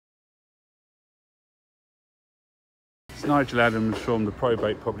It's Nigel Adams from the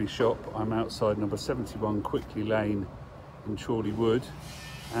Probate Property Shop. I'm outside number 71 Quickley Lane in Chorleywood,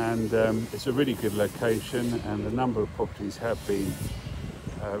 and it's a really good location, and a number of properties have been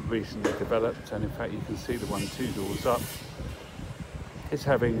recently developed, and in fact you can see the one 2 doors up. It's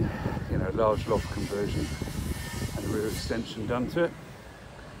having, you know, large loft conversion and a rear extension done to it.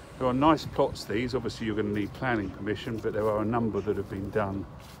 There are nice plots these. Obviously you're going to need planning permission, but there are a number that have been done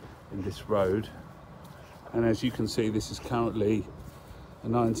in this road. And as you can see, this is currently a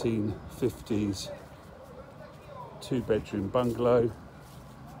 1950s 2-bedroom bungalow.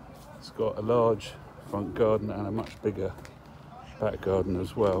 It's got a large front garden and a much bigger back garden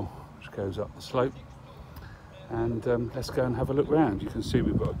as well, which goes up the slope. And let's go and have a look round. You can see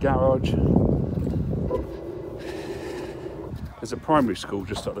we've got a garage. There's a primary school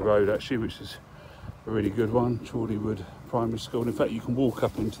just up the road actually, which is a really good one, Chorleywood Primary School. And in fact, you can walk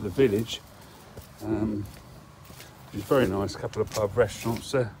up into the village, which is very nice. A couple of pub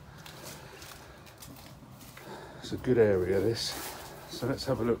restaurants there. It's a good area, this. So let's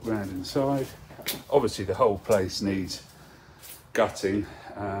have a look round inside. Obviously the whole place needs gutting.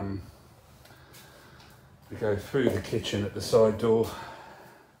 We go through the kitchen at the side door.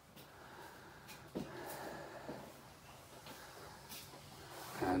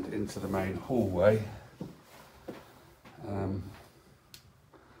 And into the main hallway.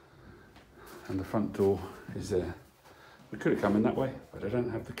 And the front door is there. We could have come in that way, but I don't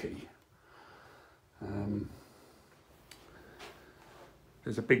have the key.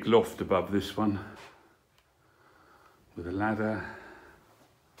 There's a big loft above this one with a ladder.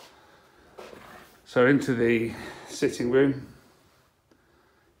 So into the sitting room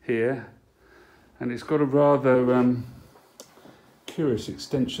here, and it's got a rather curious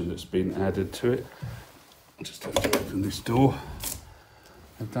extension that's been added to it. I'll just have to open this door.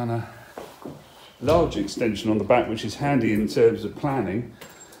 I've done a large extension on the back, which is handy in terms of planning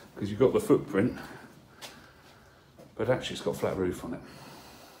because you've got the footprint, but actually it's got a flat roof on it.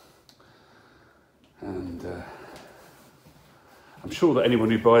 And I'm sure that anyone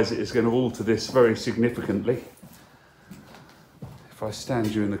who buys it is going to alter this very significantly. If I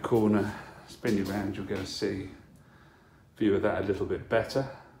stand you in the corner, spin you around, you'll get to see a view of that a little bit better.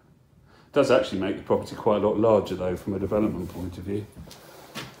 It does actually make the property quite a lot larger though from a development point of view.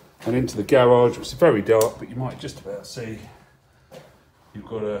 And into the garage, which is very dark, but you might just about see you've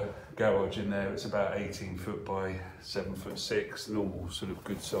got a garage in there. It's about 18 foot by 7'6", normal sort of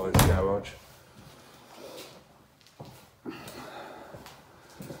good sized garage.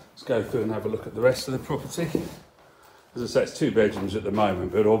 Let's go through and have a look at the rest of the property. As I say, it's 2 bedrooms at the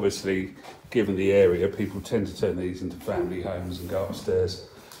moment, but obviously, given the area, people tend to turn these into family homes and go upstairs.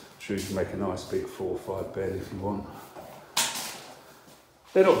 I'm sure you can make a nice big 4 or 5 bed if you want.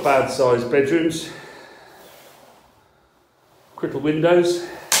 They're not bad sized bedrooms. Cripple windows.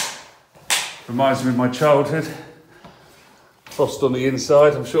 Reminds me of my childhood. Frost on the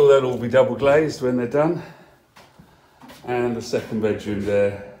inside. I'm sure they'll all be double glazed when they're done. And the second bedroom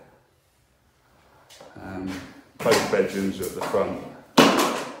there. Both bedrooms are at the front.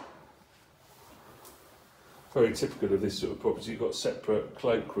 Very typical of this sort of property. You've got a separate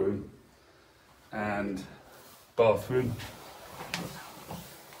cloakroom and bathroom.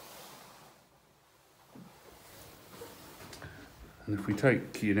 And if we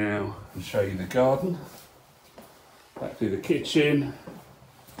take you now and show you the garden, back through the kitchen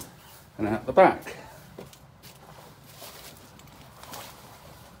and out the back.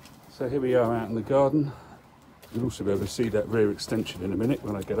 So here we are out in the garden. You'll also be able to see that rear extension in a minute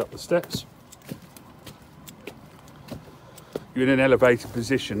when I get up the steps. You're in an elevated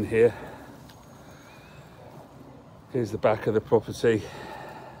position here. Here's the back of the property.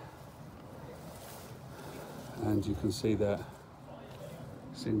 And you can see that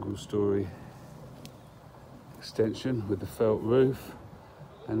single story extension with the felt roof.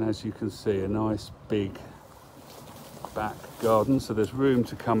 And as you can see, a nice big back garden. So there's room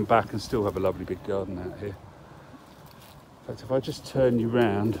to come back and still have a lovely big garden out here. In fact, if I just turn you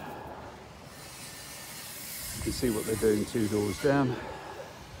round, you can see what they're doing 2 doors down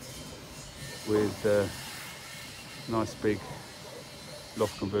with nice big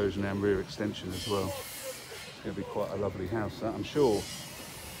loft conversion and rear extension as well. It's going to be quite a lovely house, that I'm sure.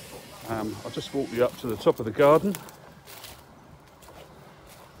 I'll just walk you up to the top of the garden.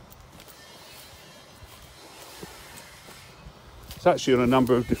 It's actually on a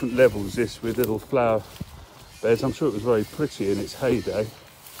number of different levels, this, with little flower beds. I'm sure it was very pretty in its heyday.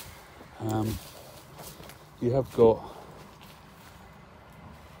 You have got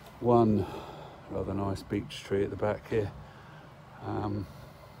one rather nice beech tree at the back here. And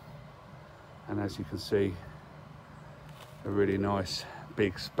as you can see, a really nice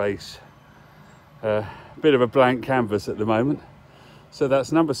big space. Bit of a blank canvas at the moment. So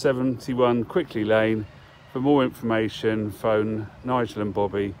that's number 71 Quickley Lane. For more information, phone Nigel and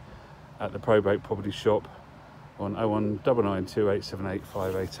Bobby at the Probate Property Shop on 01992 878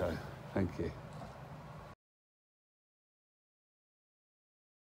 580. Thank you.